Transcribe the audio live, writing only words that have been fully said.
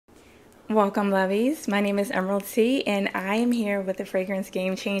Welcome, lovies. My name is Emerald T, and I am here with a fragrance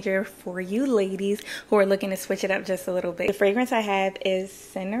game changer for you ladies who are looking to switch it up just a little bit. The fragrance I have is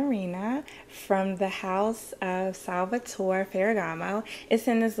Signorina from the house of Salvatore Ferragamo. It's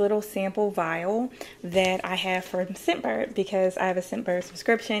in this little sample vial that I have from Scentbird because I have a Scentbird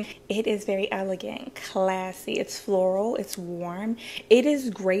subscription. It is very elegant, classy, it's floral, it's warm. It is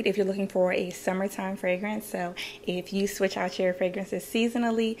great if you're looking for a summertime fragrance. So if you switch out your fragrances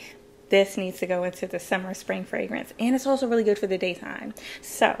seasonally, this needs to go into the summer spring fragrance, and it's also really good for the daytime.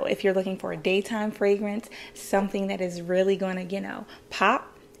 So if you're looking for a daytime fragrance, something that is really going to,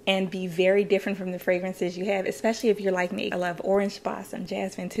 pop and be very different from the fragrances you have, especially if you're like me. I love orange blossom,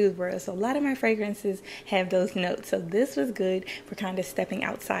 jasmine, tuberose. So a lot of my fragrances have those notes. So this was good for kind of stepping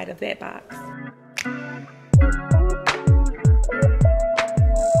outside of that box.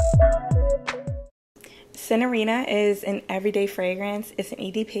 Signorina is an everyday fragrance. It's an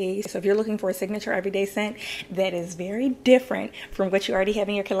EDP. So if you're looking for a signature everyday scent that is very different from what you already have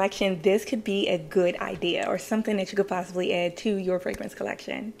in your collection, this could be a good idea or something that you could possibly add to your fragrance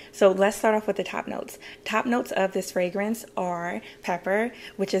collection. So let's start off with the top notes. Top notes of this fragrance are pepper,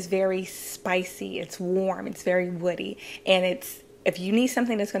 which is very spicy. It's warm. It's very woody. And if you need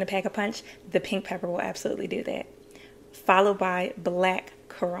something that's going to pack a punch, the pink pepper will absolutely do that. Followed by black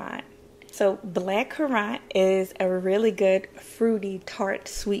currant. So black currant is a really good fruity, tart,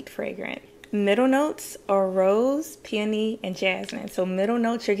 sweet fragrance. Middle notes are rose, peony, and jasmine. So middle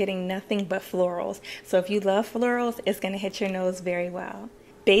notes, you're getting nothing but florals. So if you love florals, it's going to hit your nose very well.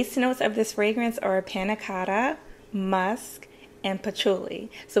 Base notes of this fragrance are panna cotta, musk, and patchouli.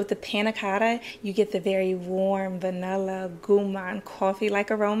 So with the panna cotta, you get the very warm vanilla, gourmand,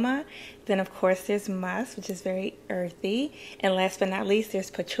 coffee-like aroma. Then of course there's musk, which is very earthy. And last but not least, there's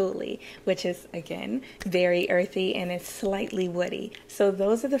patchouli, which is again, very earthy and it's slightly woody. So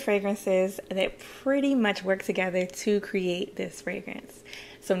those are the fragrances that pretty much work together to create this fragrance.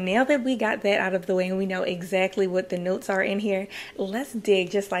 So now that we got that out of the way and we know exactly what the notes are in here, let's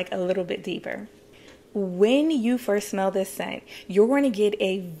dig just like a little bit deeper. When you first smell this scent, you're going to get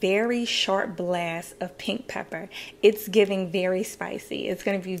a very sharp blast of pink pepper. It's giving very spicy. It's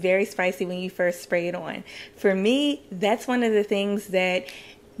going to be very spicy when you first spray it on. For me, that's one of the things that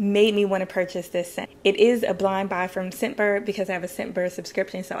made me want to purchase this scent. It is a blind buy from Scentbird because I have a Scentbird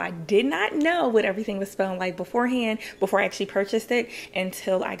subscription, so I did not know what everything was smelling like beforehand before I actually purchased it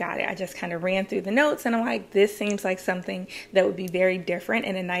until I got it. I just kind of ran through the notes and I'm like, this seems like something that would be very different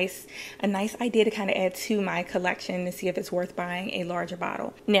and a nice idea to kind of add to my collection to see if it's worth buying a larger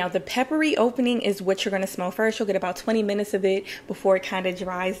bottle. Now the peppery opening is what you're going to smell first. You'll get about 20 minutes of it before it kind of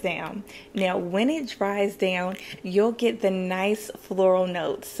dries down. Now when it dries down, you'll get the nice floral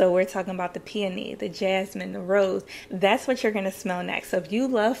notes. So we're talking about the peony, the jasmine, the rose. That's what you're going to smell next. So if you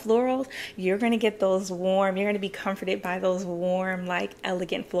love florals, you're going to get those warm, you're going to be comforted by those warm, like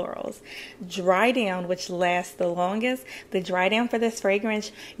elegant florals. Dry down, which lasts the longest. The dry down for this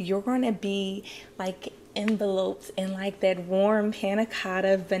fragrance, you're going to be like enveloped in like that warm panna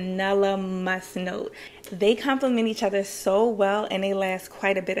cotta vanilla musk note. They complement each other so well and they last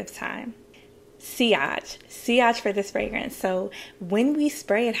quite a bit of time. Sillage for this fragrance. So when we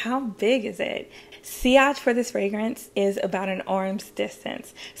spray it, how big is it? Sillage for this fragrance is about an arm's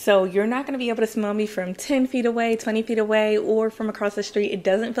distance. So you're not going to be able to smell me from 10 feet away, 20 feet away, or from across the street. It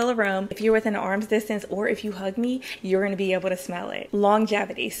doesn't fill a room. If you're within an arm's distance or if you hug me, you're going to be able to smell it.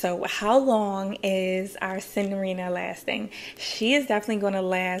 Longevity. So how long is our Signorina lasting? She is definitely going to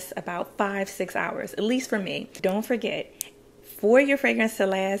last about 5-6 hours, at least for me. Don't forget, for your fragrance to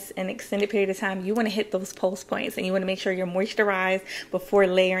last an extended period of time, you want to hit those pulse points and you want to make sure you're moisturized before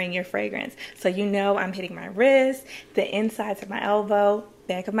layering your fragrance. So I'm hitting my wrist, the insides of my elbow,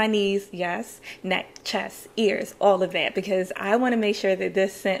 back of my knees, yes, neck, chest, ears, all of that, because I want to make sure that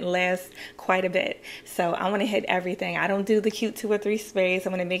this scent lasts quite a bit. So I want to hit everything. I don't do the cute 2 or 3 sprays. I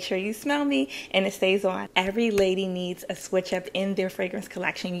want to make sure you smell me and it stays on. Every lady needs a switch up in their fragrance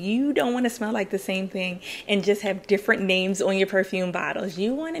collection. You don't want to smell like the same thing and just have different names on your perfume bottles.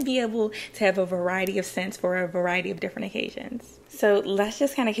 You want to be able to have a variety of scents for a variety of different occasions. So let's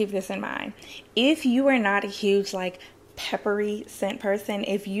just kind of keep this in mind. If you are not a huge peppery scent person,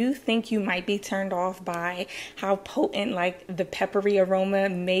 if you think you might be turned off by how potent the peppery aroma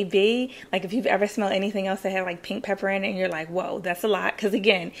may be, if you've ever smelled anything else that had pink pepper in it and you're like, whoa, that's a lot, because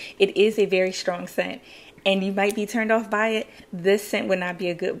again, it is a very strong scent and you might be turned off by it, this scent would not be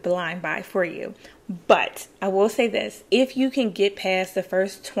a good blind buy for you. But I will say this, if you can get past the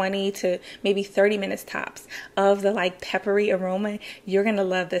first 20 to maybe 30 minutes tops of the like peppery aroma, you're going to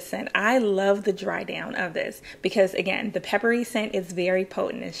love this scent. I love the dry down of this because again, the peppery scent is very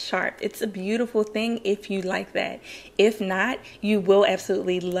potent, it's sharp. It's a beautiful thing if you like that. If not, you will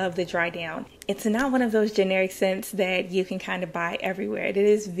absolutely love the dry down. It's not one of those generic scents that you can kind of buy everywhere. It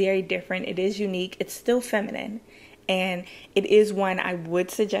is very different. It is unique. It's still feminine. And it is one I would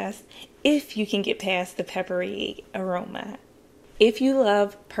suggest if you can get past the peppery aroma. If you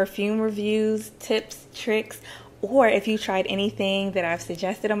love perfume reviews, tips, tricks, or if you tried anything that I've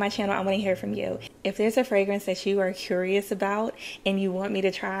suggested on my channel, I want to hear from you. If there's a fragrance that you are curious about and you want me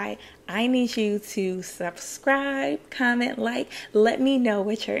to try, I need you to subscribe, comment, like, let me know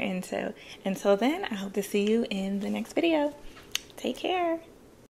what you're into. Until then, I hope to see you in the next video. Take care.